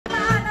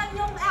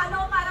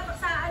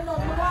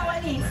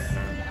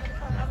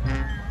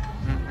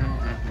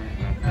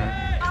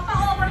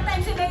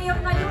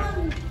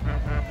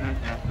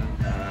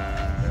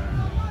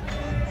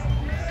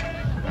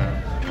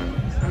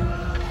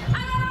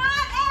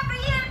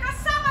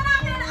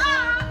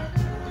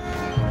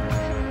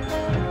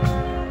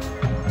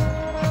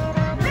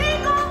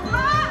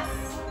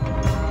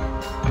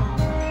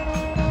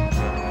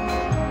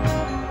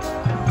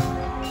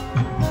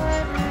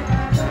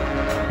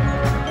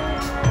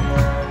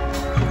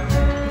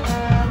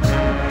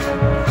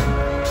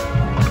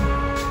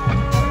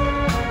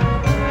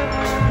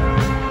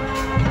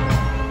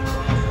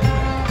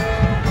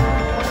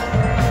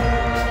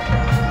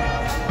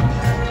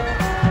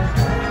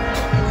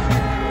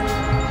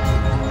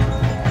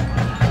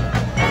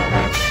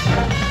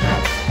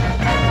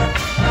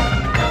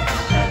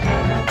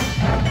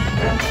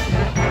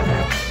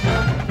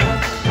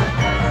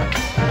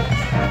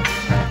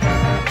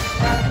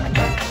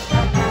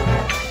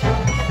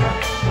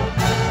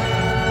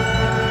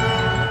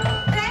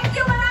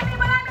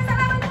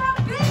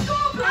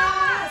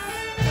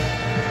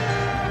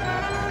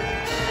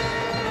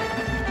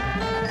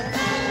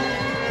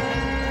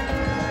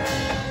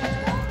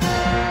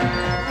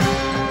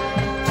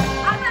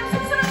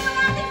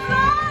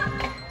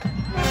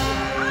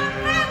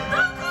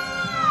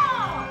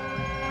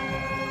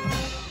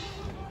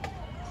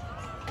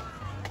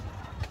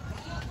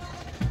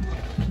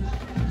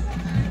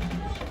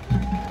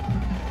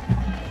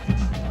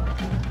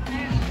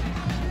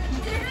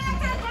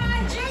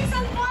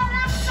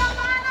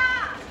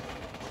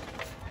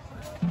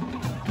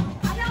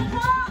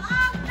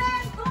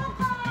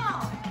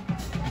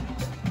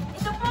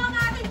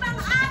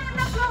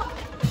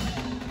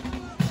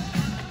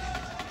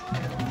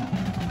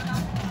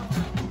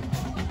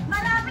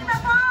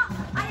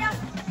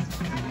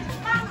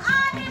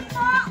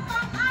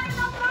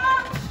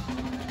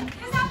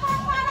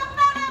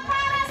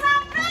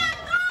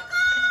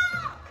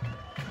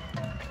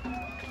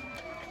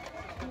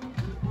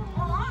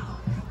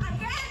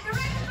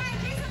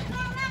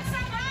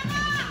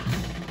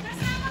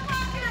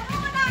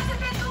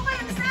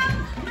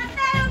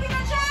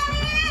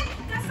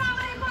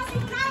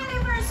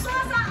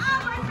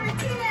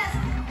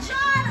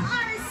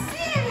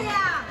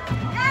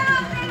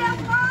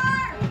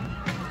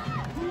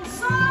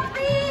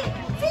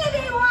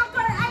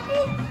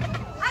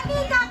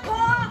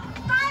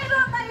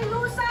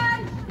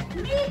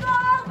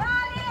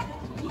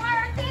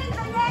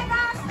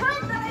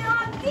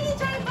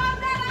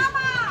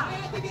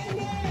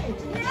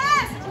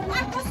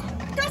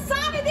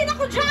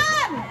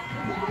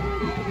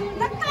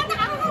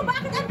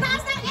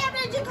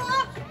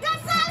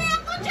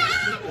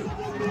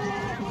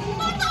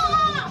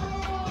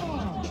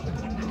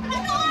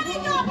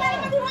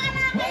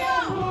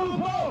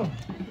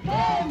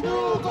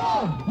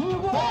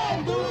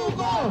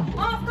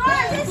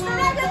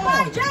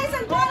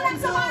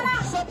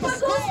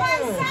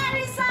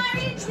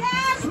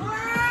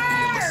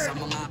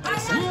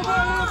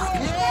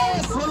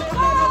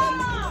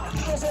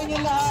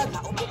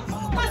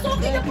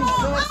ito po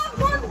ang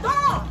mundo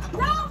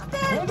ng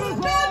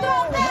Pedro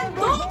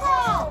Penduko!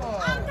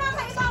 Ang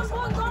kakaibang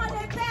mundo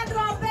ni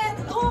Pedro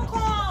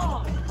Penduko!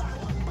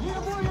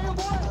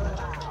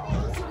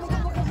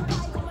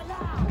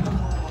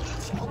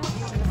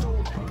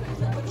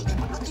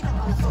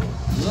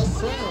 Yes,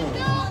 sir.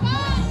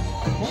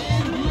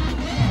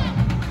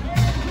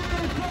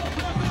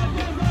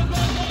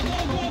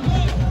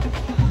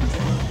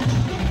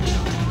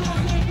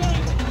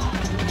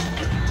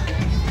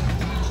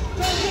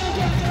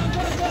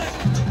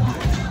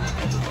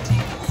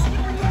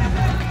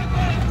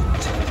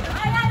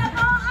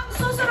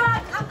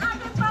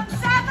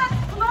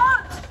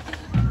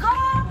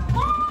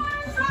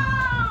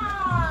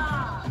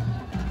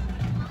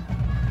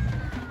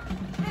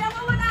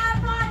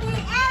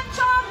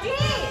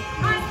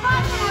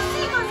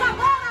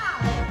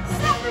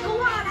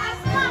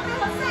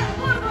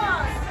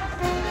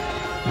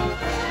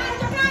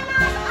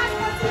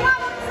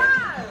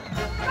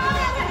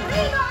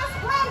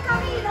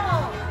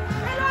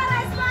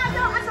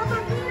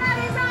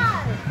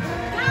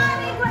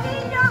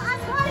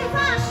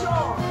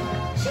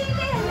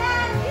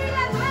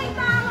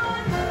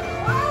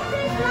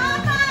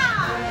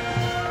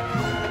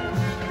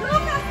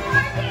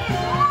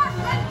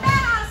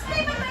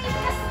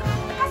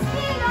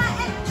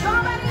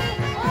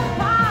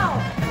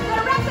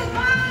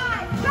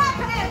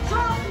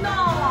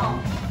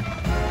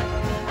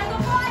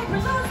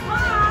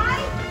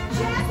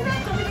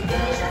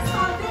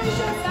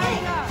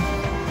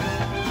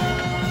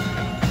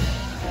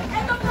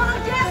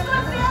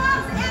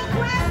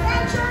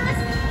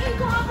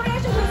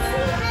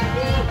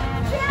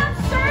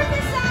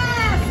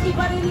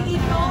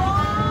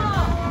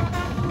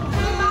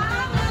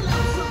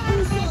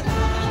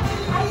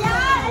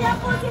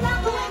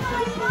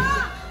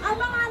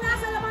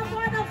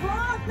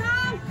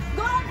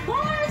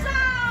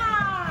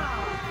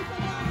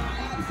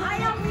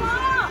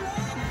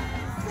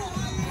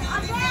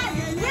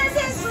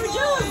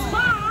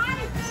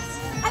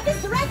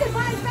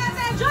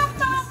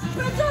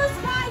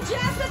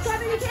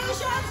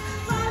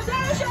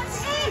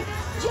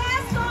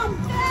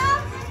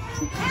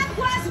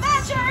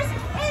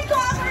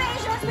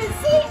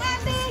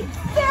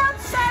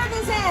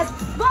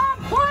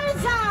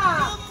 Gomburza!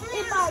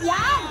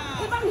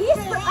 Ibang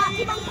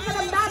history, ibang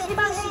pakalamdan,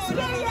 ibang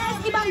experience,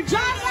 ibang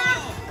genre.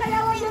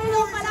 Kaya huwag nyo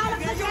yung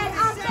panalap na dyan.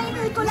 Ang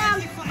favorite ko lang,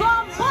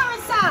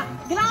 Gomburza!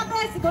 Grabe,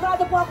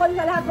 sigurado po ako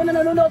sa lahat ko na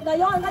nanonood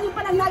ngayon. Ngayon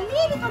pa lang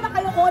nalilito na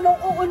kayo kung anong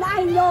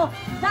uunahin nyo.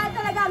 Dahil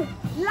talagang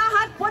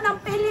lahat po ng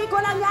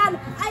pelikulang yan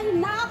ay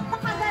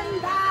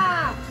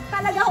napakaganda.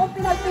 Talaga akong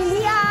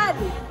pinagpilian.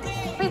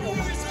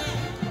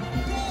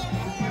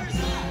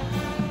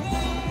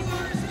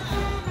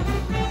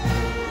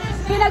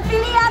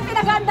 Pinagpilian,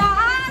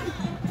 pinagandaan,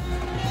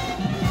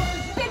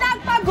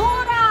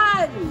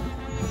 pinagpaguran.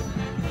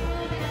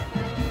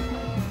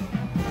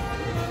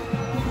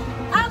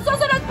 Ang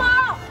susunod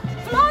po,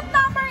 float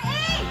number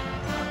 8,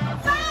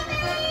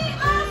 Family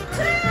of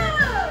 2.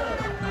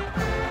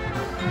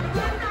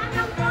 Yan na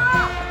lang po,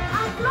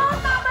 ang float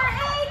number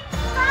 8,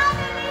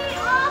 Family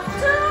of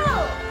 2.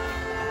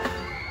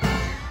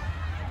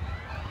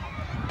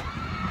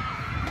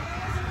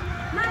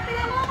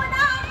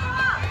 Napinamumunaan po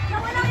na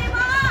walang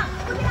iba.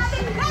 Kunin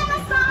natin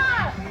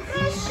megastar,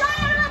 si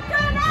Sharon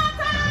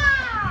Cuneta!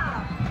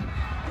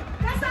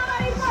 Kasama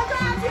rin po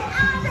dyan si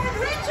Alden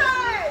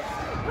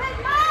with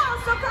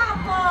Mouse sa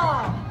kampo.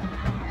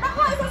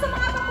 Ako, isa sa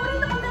mga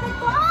paborito kong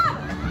direktor.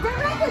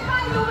 Directed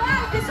by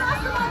Noel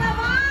Crisostomo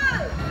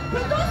Naval.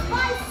 Produced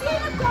by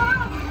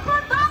Cinecom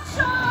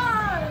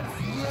Productions.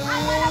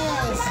 Ayan na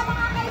po sila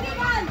mga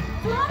kaibigan.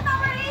 Float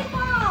number 8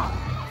 po,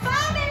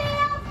 Family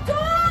of 2.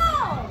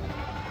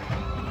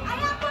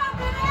 Ayan po,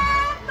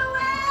 Direct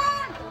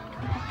Noel,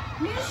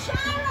 Miss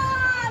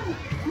Sharon,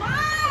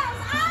 Miles,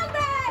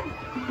 Alden.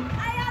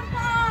 Ayan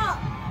po,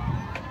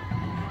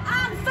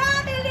 ang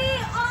Family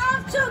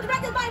of 2,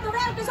 directed by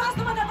Noel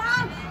Crisostomo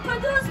Naval,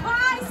 produced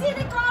by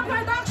Cinecom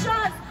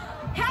Productions,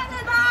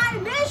 headed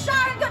by Miss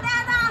Sharon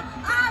Cuneta,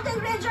 Alden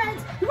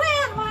Richards,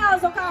 with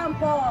Miles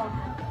Ocampo.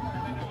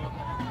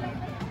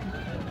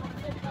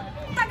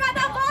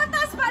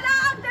 Taga-Navotas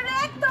pala ang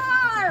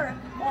director!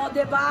 O,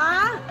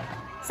 diba?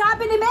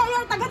 Sabi ni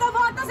Mayor,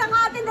 taga-Navotas ang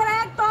ating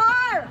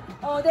director!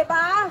 O,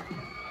 diba?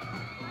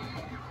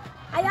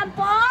 Ayan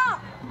po!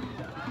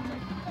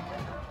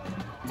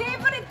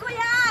 Favorite ko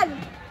yan!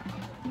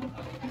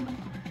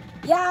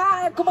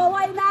 Yan,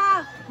 kumaway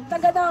na!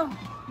 Taga-no.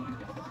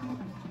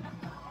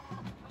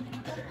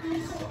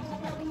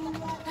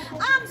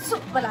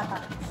 Wala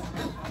pa.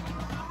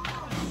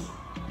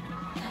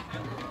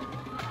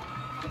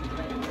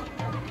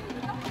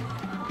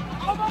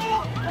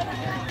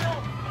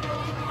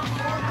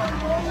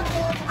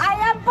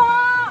 Ayan po!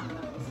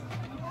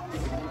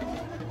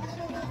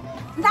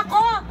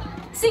 Nako!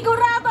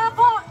 Sigurado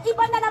ako,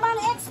 iba na naman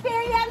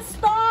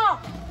experience to!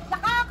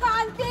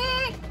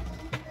 Nakakaantik!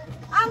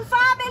 Ang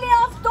Family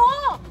of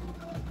 2!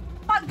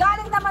 Pag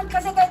galing naman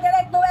kasi kay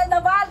Direct Noel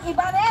Naval,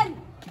 iba rin!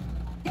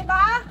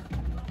 Diba?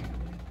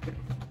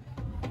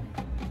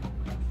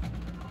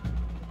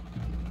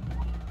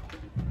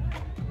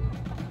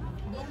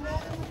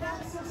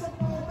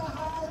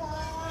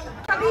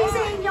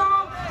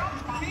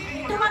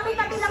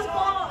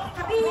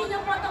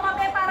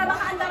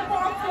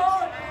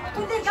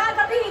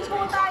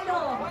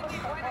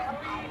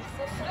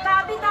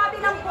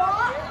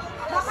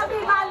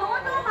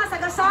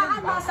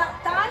 naman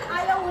masaktan,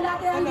 ayaw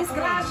natin ang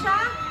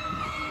disgrasya.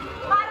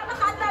 Para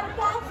makaandar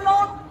po ang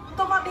float,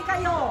 tumabi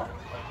kayo.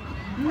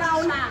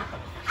 Now na.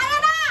 Ayan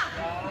na!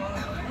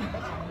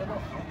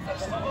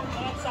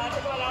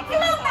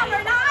 Float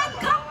number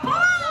 9,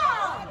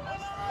 Kampon!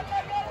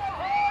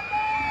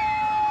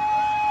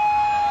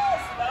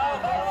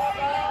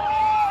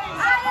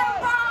 Ayan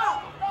po!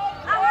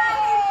 Ang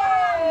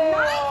ating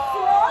night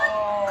float,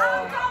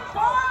 ang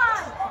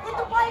Kampon!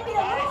 Ito po ay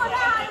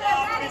pinag-uunahan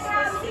ng Eric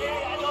Ramsey.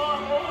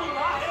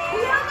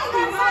 Beauty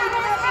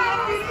Gonzalez,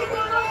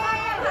 Penduko,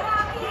 Zeinab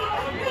Harake,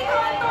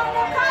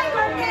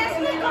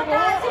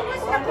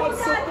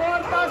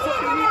 pagsuporta sa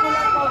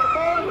pelikula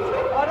Kampon.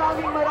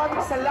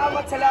 Maraming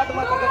salamat sa lahat ng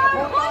mga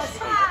taga-Kampon.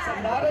 Sa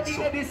darating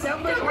na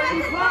December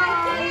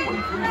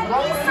 25,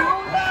 ang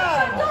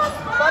simulan,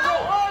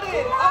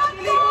 panoorin ang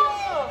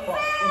pelikula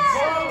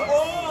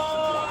Kampon!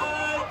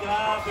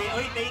 Grabe.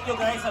 Uy, thank you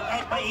guys.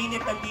 Kahit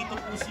mainit, nandito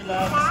po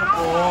sila sa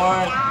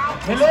support.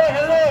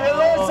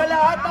 Hello sa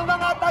lahat ng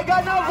mga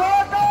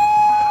taga-Navotas!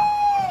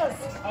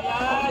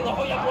 Ayan,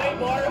 ako yung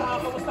boy,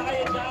 kamusta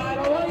kayo dyan?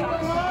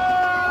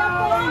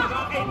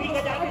 Mga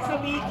kaibigan natin sa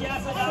media,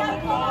 salamat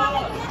po.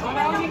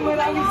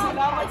 Maraming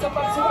salamat sa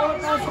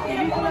pagsuporta sa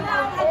pelikula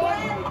Kampon.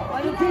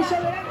 An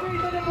official entry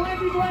to the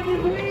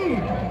 2023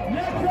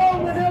 Metro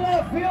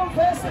Manila Film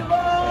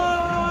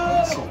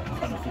Festival!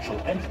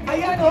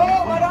 Ayan ho,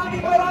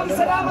 maraming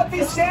salamat,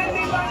 Miss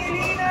Sandy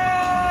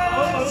Pangilinan!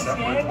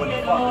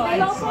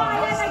 Hello po,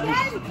 ayan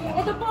again.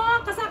 Ito po,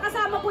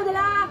 kasama po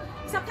nila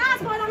sa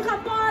cast po ng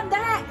Kampon,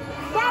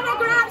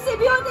 Eric Ramsey,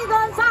 Beauty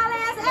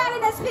Gonzalez,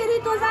 Erin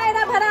Espiritu,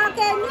 Zeinab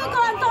Harake,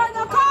 Nico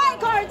Antonio, Koy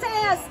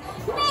Cortez,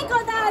 Nico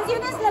Daz,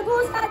 Eunice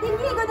Lagusta,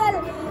 Dinigo del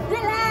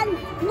Rilen,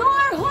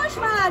 Noor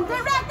Hushman,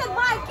 directed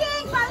by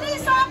King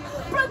Palisok,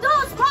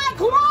 produced by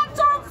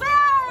Quantum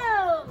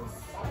Films!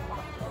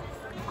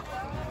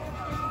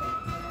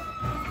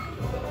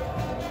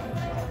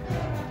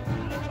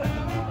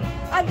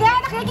 Again,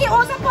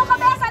 nakikiusap po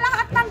kami sa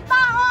lahat ng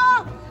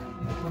tao.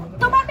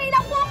 Tumabi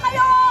lang po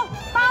kayo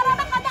para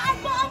makadaan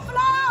po ang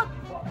float.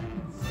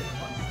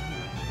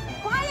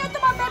 Kung ayaw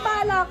tumabi,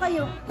 bahala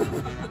kayo.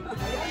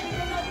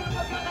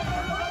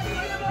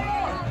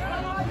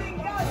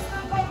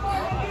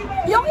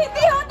 Yung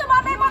hindi ho,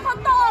 tumabi mo ko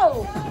to.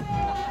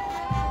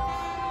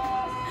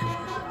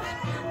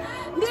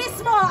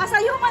 Mismo, as a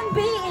human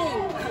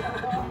being.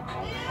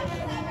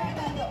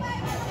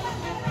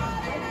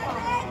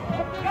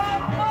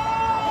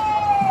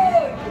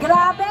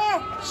 Grabe!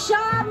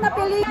 Siyam na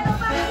pelikula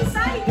pa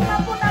isa, hindi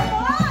na po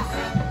tapos!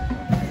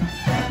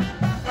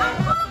 Ang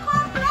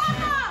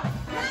kumpleto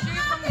ng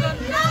ating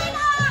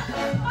lineup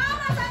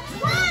para sa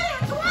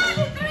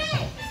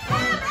 2023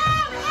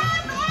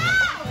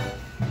 MMFF!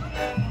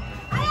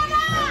 Ayan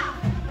na!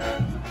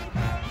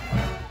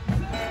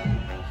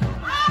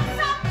 Ang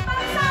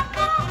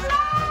sampang-sampung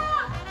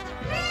float!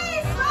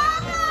 Please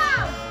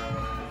welcome!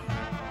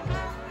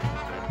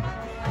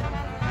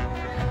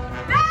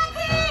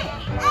 Becky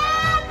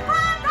and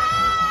Badette!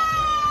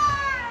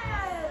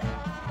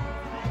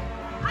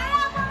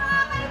 Ayan po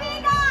mga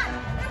kaibigan,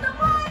 ito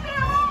po ay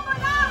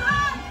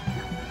pinangungunahan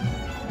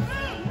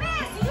ni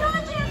Miss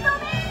Eugene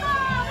Domingo,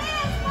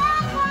 Miss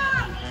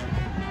Kampon,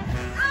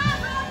 ang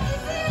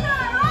Rotisino,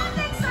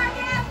 Rotic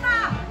Sargenta,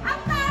 at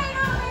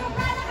tayo yung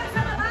lalagay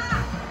sa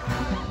baba.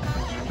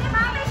 Di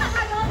ba may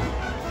matanong?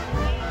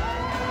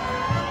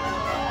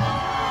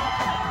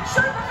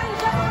 Sure ba kayo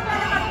dyan kung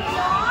lalagay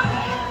yun?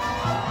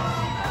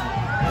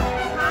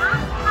 Ha?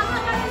 Ang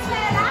mga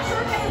eskwela,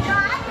 sure kayo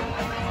dyan?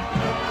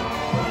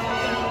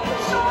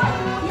 Sure?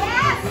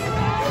 Yes!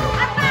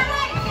 At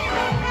bagay,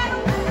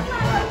 merong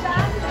naglalagay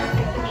dyan?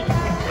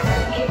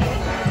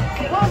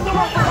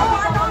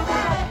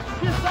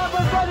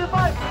 December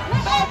 25,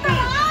 Directed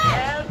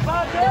and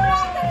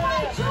Badette!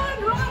 by June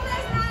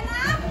Robles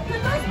Nana,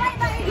 produced by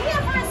the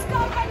Universe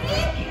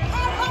Company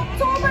and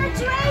October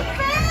Trade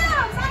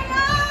Films!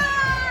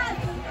 Ayan!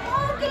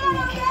 Okay.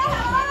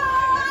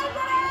 Hi,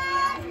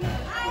 guys!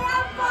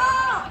 Ayan po!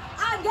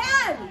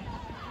 Again!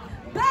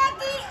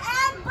 Becky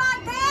and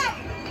Badette!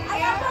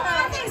 Ayan po ang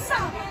ating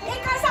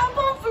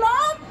ikasampung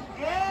float!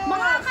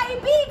 Mga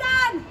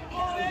kaibigan!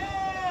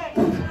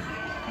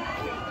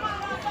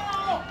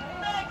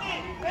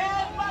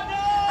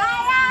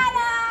 Ayan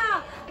na!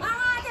 Ang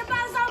ating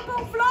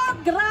pang-sampung float!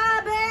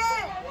 Grabe!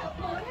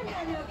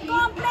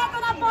 Kompleto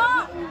na po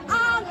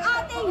ang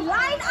ating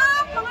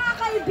line-up, mga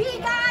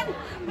kaibigan,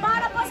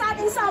 para po sa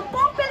ating 10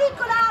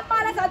 pelikula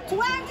para sa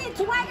 2023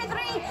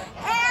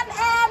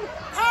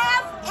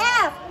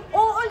 MMFF.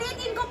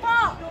 Uulitin ko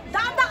po,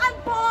 dadaan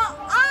po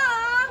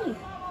ang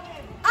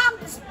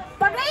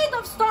Parade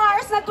of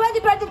Stars na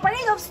 2020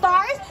 Parade of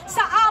Stars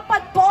sa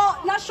 4 po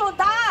na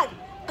syudad.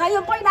 Kayo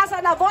po ay nasa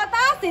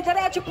Navotas,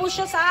 didiretso po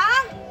siya sa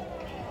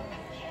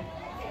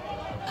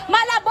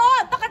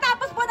Malabon.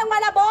 Pagkatapos po ng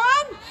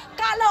Malabon,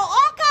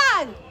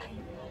 Caloocan.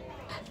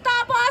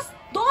 Tapos,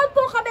 doon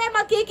po kami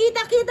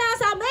magkikita-kita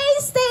sa main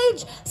stage